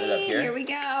Alrighty, set it up here. we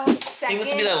go. I think this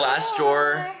will be the last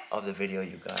drawer of the video,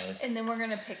 you guys. And then we're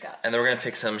gonna pick up. And then we're gonna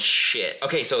pick some shit.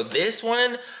 Okay, so this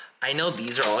one, I know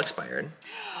these are all expired.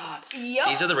 Yep.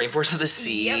 These are the Rainforest of the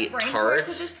Sea Yep, Rainforest tarts. of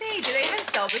the Sea. Do they even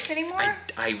sell this anymore?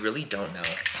 I really don't know.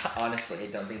 Honestly, I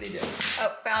don't think they do.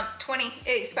 Oh, found 20.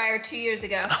 It expired 2 years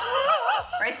ago.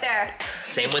 Right there.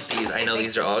 Same with these. I know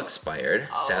these are all expired,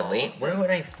 sadly. Where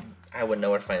would I wouldn't know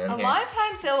where to find them A here. lot of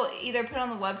times they'll either put it on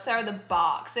the website or the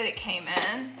box that it came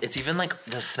in. It's even like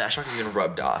the Smashbox is even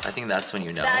rubbed off. I think that's when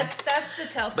you know. That's the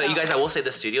telltale. But you guys, I will say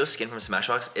the Studio Skin from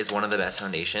Smashbox is one of the best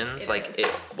foundations. It is.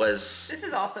 It was. This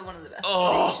is also one of the best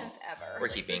Oh! foundations ever. We're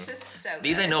keeping. This is so good.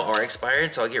 These I know are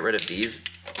expired, so I'll get rid of these.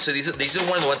 So these are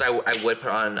one of the ones I would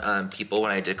put on people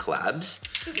when I did collabs.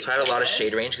 So I had a lot of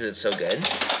shade range because it's so good.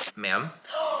 Ma'am,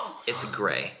 it's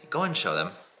gray. Go ahead and show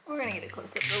them. We're gonna get a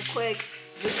close up real quick.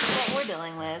 This is what we're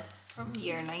dealing with from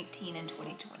year 19 and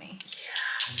 2020.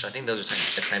 So I think those are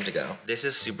it's time to go. This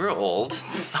is super old.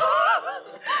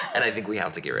 And I think we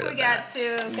have to get rid of that.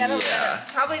 We got to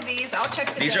probably these. I'll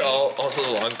check the These dates. are all also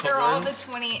the long coat They're all the ones.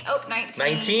 20. Oh,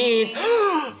 19.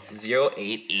 19.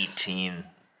 0818.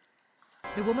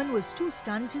 The woman was too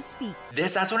stunned to speak.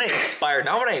 That's when it expired.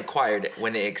 Not when I acquired,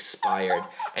 when it expired.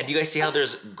 And do you guys see how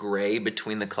there's gray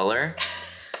between the color?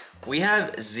 We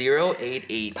have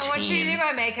 0818. I want you to do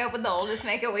my makeup with the oldest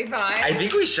makeup we find. I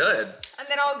think we should. And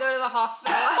then I'll go to the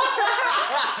hospital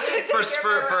after.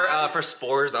 For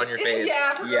spores on your face.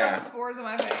 Yeah, for growing spores on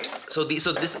my face. So this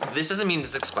doesn't mean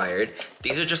it's expired.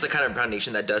 These are just the kind of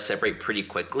foundation that does separate pretty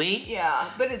quickly. Yeah,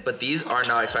 but these are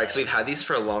not expired because we've had these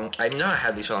for a long. I've not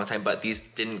had these for a long time, but these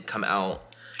didn't come out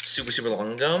super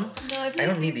long ago. No, I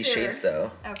don't need these shades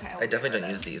though. Okay. I definitely don't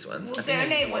use these ones. We'll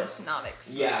donate what's not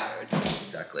expired. Yeah,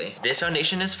 exactly. This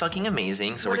foundation is fucking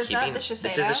amazing, so What we're is that, keeping. the This is the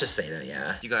Shiseido,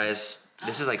 yeah. You guys,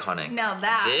 this is iconic. Now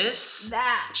that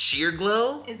sheer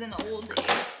glow is an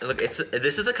oldie. Look, this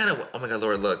is the kind of, oh my god,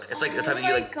 Laura, look. It's like the type that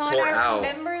you like pour I out.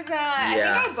 remember that.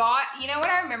 Yeah. I think I bought, you know what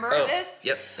I remember of this?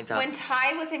 Yep, like that. When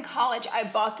Ty was in college, I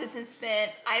bought this and spent,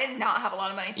 I did not have a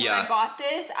lot of money. So when Yeah. I bought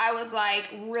this, I was like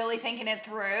really thinking it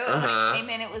through. And when it came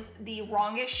in, it was the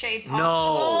wrongest shade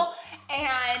possible.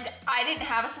 And I didn't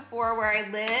have a Sephora where I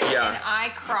lived. Yeah. And I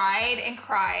cried and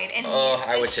cried and used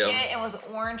I would this too. shit and was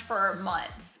orange for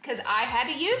months. Because I had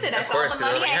to use it. That's Of course, all the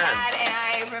 'cause money I that's had. And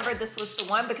I remember this was the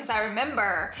one because I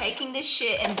remember taking this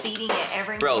shit and beating it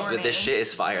every morning. Bro, this shit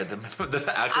is fire. The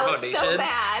actual I was foundation so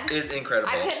bad. is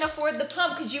incredible. I couldn't afford the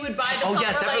pump because you would buy the pump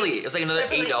yeah, for separately. It was like another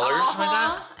 $8 or something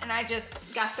like that. And I just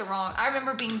got the wrong. I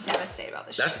remember being devastated about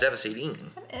this That's shit.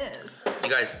 devastating. It is. You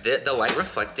guys, the light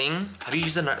reflecting. Have you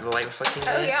used the light reflecting?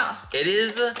 Oh, yeah. It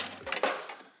is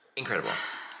incredible.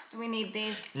 Do we need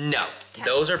these? No,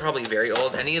 those are probably very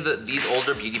old. Any of these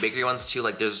older Beauty Bakery ones too,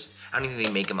 like I don't even think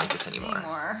they make them like this anymore.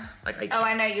 Like Oh,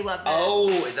 I know you love this. Oh,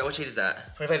 is that what shade is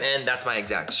that? 25N, that's my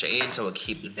exact shade, so we'll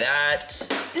keep that.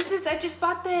 This is, I just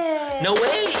bought this. No way!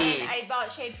 I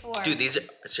bought shade 4. Dude, these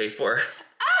are shade 4.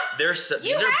 They're so,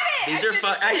 You had it! These I are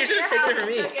fun. should've You should have taken it from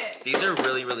me. took it. These are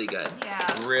really good.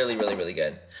 Yeah. Really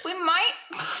good. We might.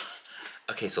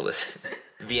 Okay, so listen.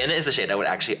 Vienna is the shade I would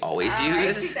actually always I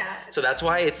use. see that. So that's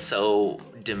why it's so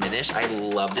diminished. I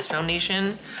love this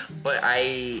foundation, but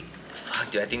fuck,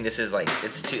 dude, I think this is like,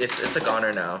 it's a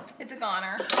goner now. It's a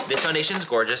goner. This foundation's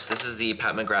gorgeous. This is the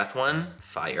Pat McGrath one.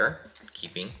 Fire.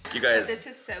 Keeping. You guys. This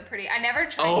is so pretty. I never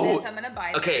tried this. I'm gonna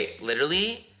buy this. Okay,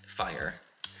 literally fire.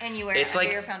 And you wear it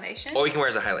under your foundation? Or you can wear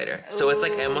it as a highlighter. Ooh. So it's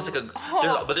like almost like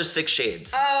but there's 6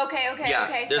 shades. Oh, okay. Yeah,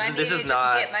 okay. So this is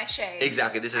not, just get my shade.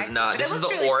 Exactly, this is not. This is the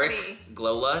really Auric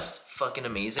Glow Lust. Fucking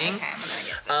amazing. Okay,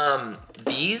 I'm gonna get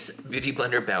this. These Beauty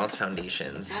Blender Bounce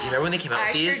foundations. Do you remember when they came out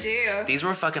with these? I sure do. These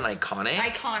were fucking iconic.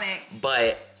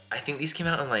 But I think these came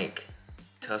out in like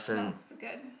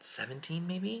 2017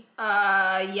 maybe?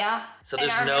 Yeah. So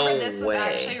there's no way. This was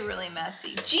actually really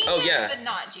messy. Genius, but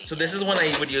not genius. So this is one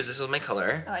I would use. This was my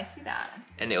color. Oh, I see that.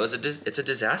 And it's a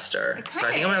disaster. So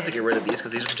I think I'm gonna have to get rid of these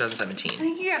because these are from 2017. I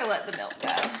think you gotta let the milk go.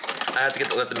 I have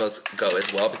to let the milk go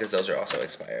as well because those are also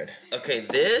expired. Okay,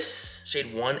 this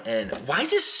shade 1N. Why is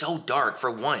this so dark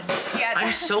for 1? Yeah,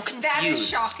 I'm so confused. That is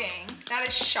shocking. That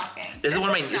is shocking. This is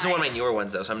one of my newer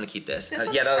ones though, so I'm gonna keep this.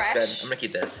 Yeah, that looks good. I'm gonna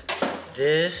keep this.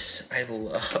 This I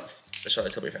love. The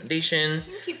Charlotte Tilbury foundation.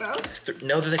 You can keep both.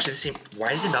 No, they're actually the same.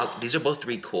 Why is it not? These are both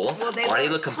 3 cool. Well, why do they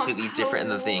look completely different in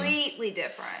the thing? Completely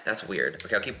different. That's weird.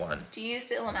 Okay, I'll keep one. Do you use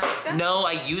the Illamasqua? No,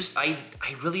 I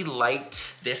really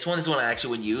liked this one. This is one I actually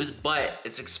would use, but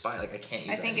it's expired. Like I can't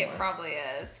use it. I think it probably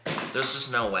is. There's just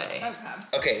no way. Okay.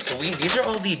 Okay, so these are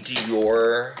all the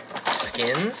Dior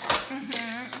skins.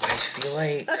 I feel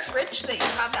like that's rich that you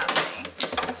have that many.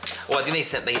 Well, I think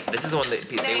this is the one that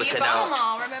they would send out. No, you bought them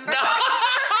all, remember? No.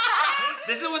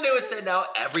 This is when they would send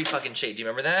out every fucking shade. Do you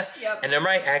remember that? Yep. And remember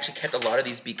I actually kept a lot of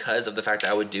these because of the fact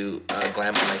that I would do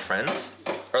glam with my friends.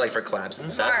 Or like for collabs and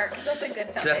stuff. Smart, because that's a good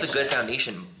foundation. That's a good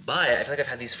foundation. But I feel like I've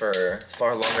had these for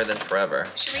far longer than forever.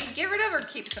 Should we get rid of or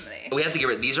keep some of these? We have to get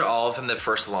rid. These are all from the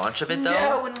first launch of it though.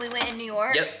 No, when we went in New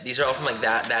York. Yep, these are all from like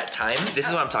that time. This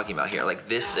is what I'm talking about here. Like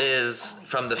this is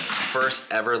from the first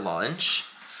ever launch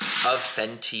of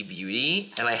Fenty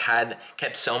Beauty, and I had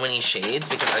kept so many shades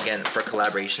because again for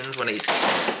collaborations when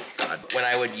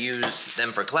I would use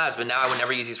them for collabs, but now I would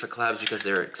never use these for collabs because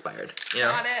they're expired. You know?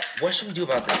 Got it. What should we do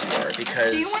about the Dior?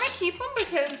 Because do you want to keep them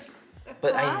because?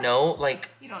 But I know like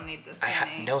you don't need this.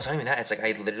 No, it's not even that. It's like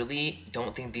I literally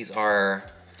don't think these are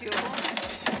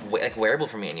doable. Like wearable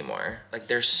for me anymore. Like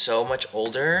they're so much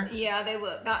older. Yeah, they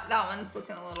look. That one's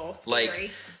looking a little scary.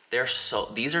 Like,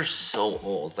 these are so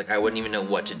old. Like I wouldn't even know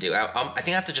what to do. I think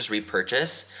I have to just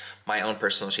repurchase my own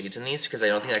personal shades in these because I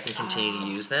don't think I can continue to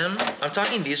use them. I'm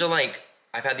talking, these are like,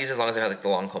 I've had these as long as I've had like the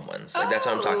Lancome ones. Like that's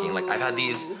what I'm talking. Like I've had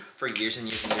these for years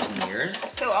and years and years and years.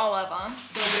 So all of them.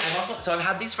 So I've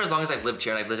had these for as long as I've lived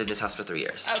here, and I've lived in this house for 3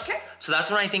 years. Okay. So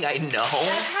that's when I think I know.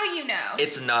 That's how you know.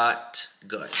 It's not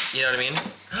good. You know what I mean?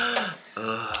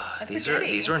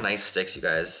 These are nice sticks, you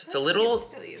guys. It's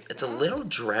a little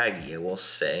draggy, I will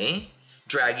say.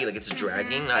 Draggy, like it's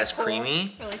dragging, not as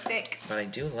creamy. Really thick. But I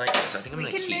do like it, so I think I'm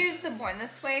gonna keep. We can move the Born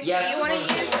This Way. So you want to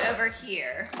use over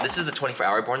here. This is the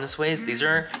 24-hour Born This Ways. This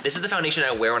is the foundation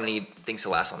I wear when I need things to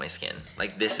last on my skin.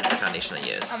 Like this is the foundation I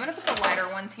use. I'm gonna put the lighter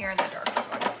ones here and the darker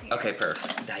ones here. Okay,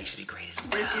 perfect. That used to be great as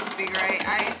well. This used to be great.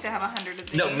 I used to have 100 of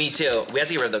these. No, me too. We have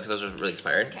to get rid of those because those are really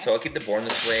expired. Okay. So I'll keep the Born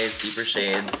This Ways, deeper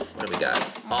shades. What do we got?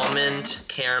 Almond,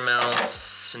 caramel,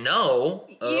 snow.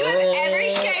 You have every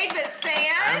shade but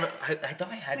sand. I thought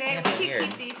I had sand. We could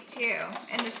keep these too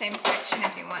in the same section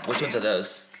if you want Which ones are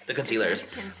those? The concealers.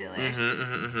 Concealers.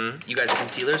 You guys, the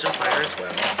concealers are fire as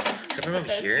well. Should I put them over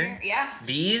here? Yeah.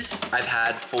 These I've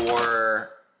had for,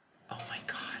 oh my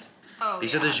God. Oh,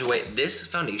 These are the Jouer. This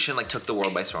foundation like took the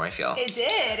world by storm, I feel. It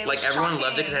did. It was everyone shocking.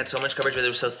 loved it because it had so much coverage, but it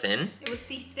was so thin. It was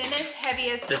the thinnest,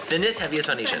 heaviest. The thinnest, heaviest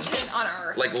foundation on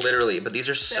earth. Like literally, but these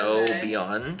are so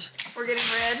beyond. We're getting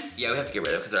rid. Yeah, we have to get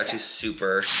rid of because they're actually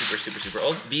super, super, super, super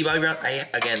old. The Bobbi Brown,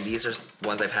 again, these are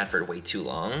ones I've had for way too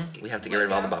long. We have to get rid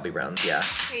of all the Bobbi Browns, yeah.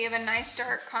 We have a nice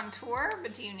dark contour,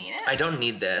 but do you need it? I don't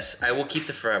need this. I will keep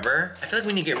the forever. I feel like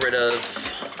we need to get rid of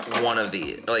one of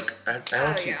these. Like, I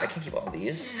can't keep all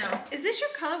these. No. Is this your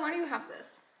color? Why do you have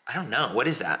this? I don't know. What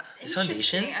is that? This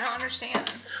foundation? I don't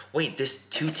understand. Wait, this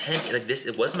 210, like this,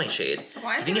 it was my shade.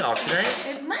 Why do you think it oxidized?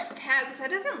 It must have, because that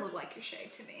doesn't look like your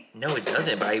shade to me. No, it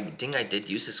doesn't, but I think I did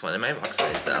use this one. It might have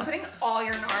oxidized though. I'm putting all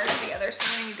your NARS together, so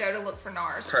when you go to look for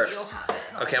NARS, you'll have it.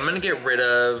 Okay, I'm gonna get rid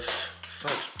of,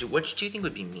 what do you think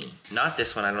would be me? Not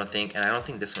this one, I don't think, and I don't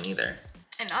think this one either.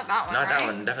 And not that one, Not that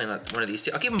one, definitely not one of these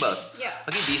two. I'll keep them both. Yeah.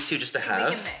 I'll keep these two just to have.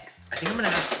 We can mix. I think I'm gonna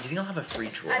have, do you think I'll have a free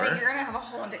drawer? I think you're gonna have a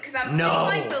whole, because I'm putting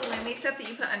like the Lumi stuff that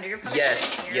you put under your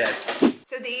foundation. Yes.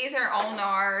 So these are all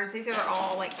NARS. These are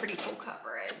all like pretty full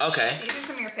coverage. Okay. These are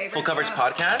some of your favorites. Full coverage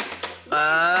podcast? What's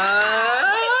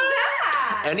that?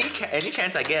 that. Any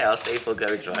chance I get, I'll say full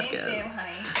coverage Me podcast. too,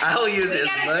 honey. I'll use it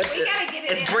as much. We gotta get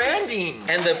it It's in. branding,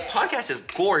 and the podcast is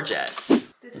gorgeous.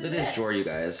 This Look is at this it. drawer, you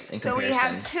guys. In So we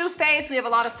comparison. have Too Faced, we have a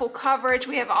lot of full coverage,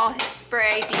 we have all his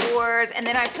spray, Dior's, and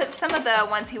then I put some of the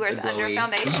ones he wears The under glowy.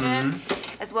 foundation,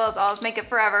 as well as all his Makeup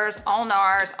Forevers, all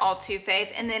NARS, all Too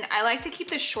Faced, and then I like to keep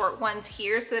the short ones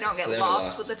here so they don't get So they don't get lost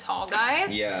lost. with the tall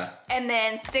guys. Yeah. And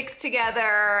then sticks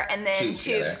together, and then Tubes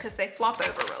tubes, together. because they flop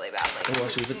over really badly. Oh,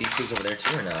 should we put these tubes over there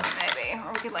too or no? Maybe,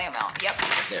 or we could lay them out. Yep.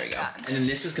 just There we like go. that. And then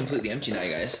this is completely empty now,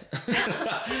 you guys.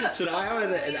 So now I have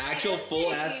an actual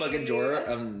full ass fucking drawer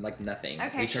of like nothing.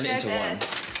 Okay, We turned it show into one. this.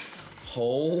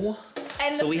 Oh.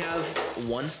 And So the- we have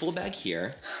one full bag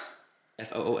here,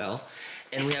 FOOL,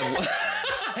 and we have one,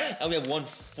 and we have one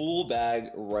full bag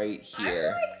right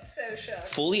here. I'm like so shook.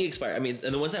 Fully expired. I mean,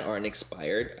 and the ones that aren't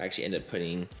expired, I actually end up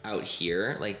putting out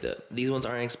here. Like these ones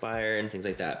aren't expired and things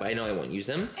like that. But I know I won't use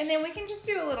them. And then we can just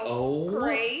do a little Oh.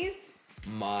 graze.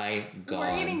 My God.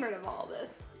 We're getting rid of all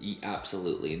this.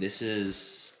 Absolutely. This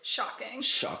is Shocking.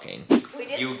 shocking. We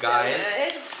did You so guys,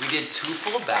 good. we did 2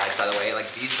 full bags, by the way.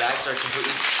 Like these bags are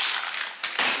completely.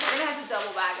 We're gonna have to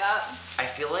double bag up. I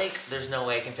feel like there's no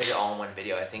way I can fit it all in one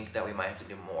video. I think that we might have to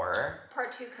do more.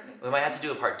 Part 2 coming soon. We might have to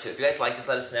do a part 2. If you guys like this,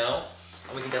 let us know.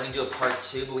 And we can definitely do a part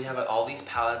 2, but we have all these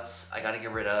pallets I gotta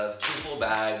get rid of. 2 full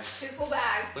bags. 2 full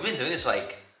bags. We've been doing this for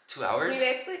like 2 hours. We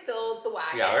basically filled the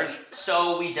wagon. 3 hours.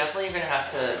 So we definitely are gonna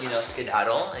have to, you know,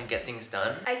 skedaddle and get things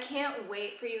done. I can't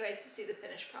wait for you guys to see the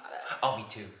finished product. Oh, me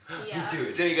too. Yeah. Me too.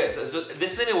 It's gonna be good. So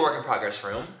this is gonna be a work in progress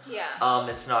room. Yeah.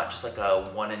 It's not just like a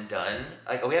one and done.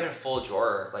 Like we have a full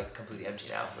drawer, like completely empty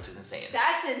now, which is insane.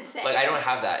 That's insane. Like I don't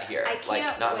have that here. I can't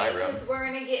like not wait in my room. because we're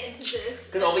gonna get into this.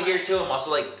 Because over here too, I'm also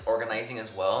like organizing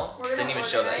as well. We're gonna Didn't even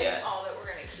show that organize yet. all that we're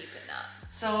gonna keep in that.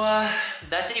 So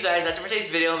that's it, you guys. That's it for today's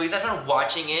video. Hope you guys had fun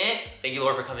watching it. Thank you,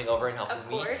 Laura, for coming over and helping Of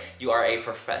me. course. You are a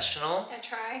professional, I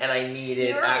try. and I needed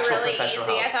You were actual really easy. professional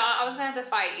help. I thought I was gonna have to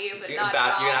fight you, but You're not gonna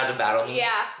at all. have to battle me.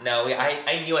 Yeah. No,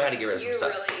 I knew I had to get rid of some You're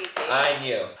stuff. really easy. I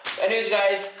knew. Anyways, you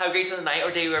guys, have a great Sunday night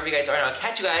or day wherever you guys are, and I'll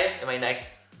catch you guys in my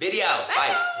next video.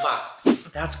 Bye. Bye.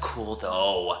 Mwah. That's cool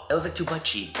though. It looks like too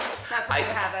muchy. That's why I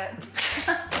have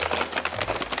it.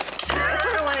 That's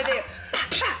what I want to do.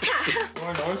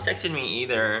 Or no one's texting me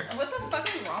either. What the fuck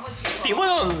is wrong with people? People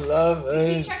don't love We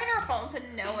me. keep checking our phones and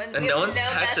no one. And we no have one's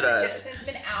texted messages. us. It's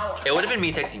been hours. It would have been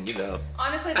me texting you though.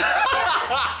 Honestly, that's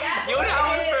You would have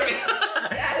what one it for is.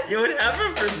 me. That's- You would have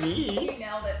one for me. You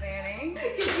nailed it, Manny.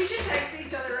 We should text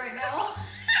each other right now.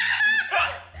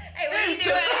 Hey, what are you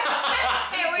doing?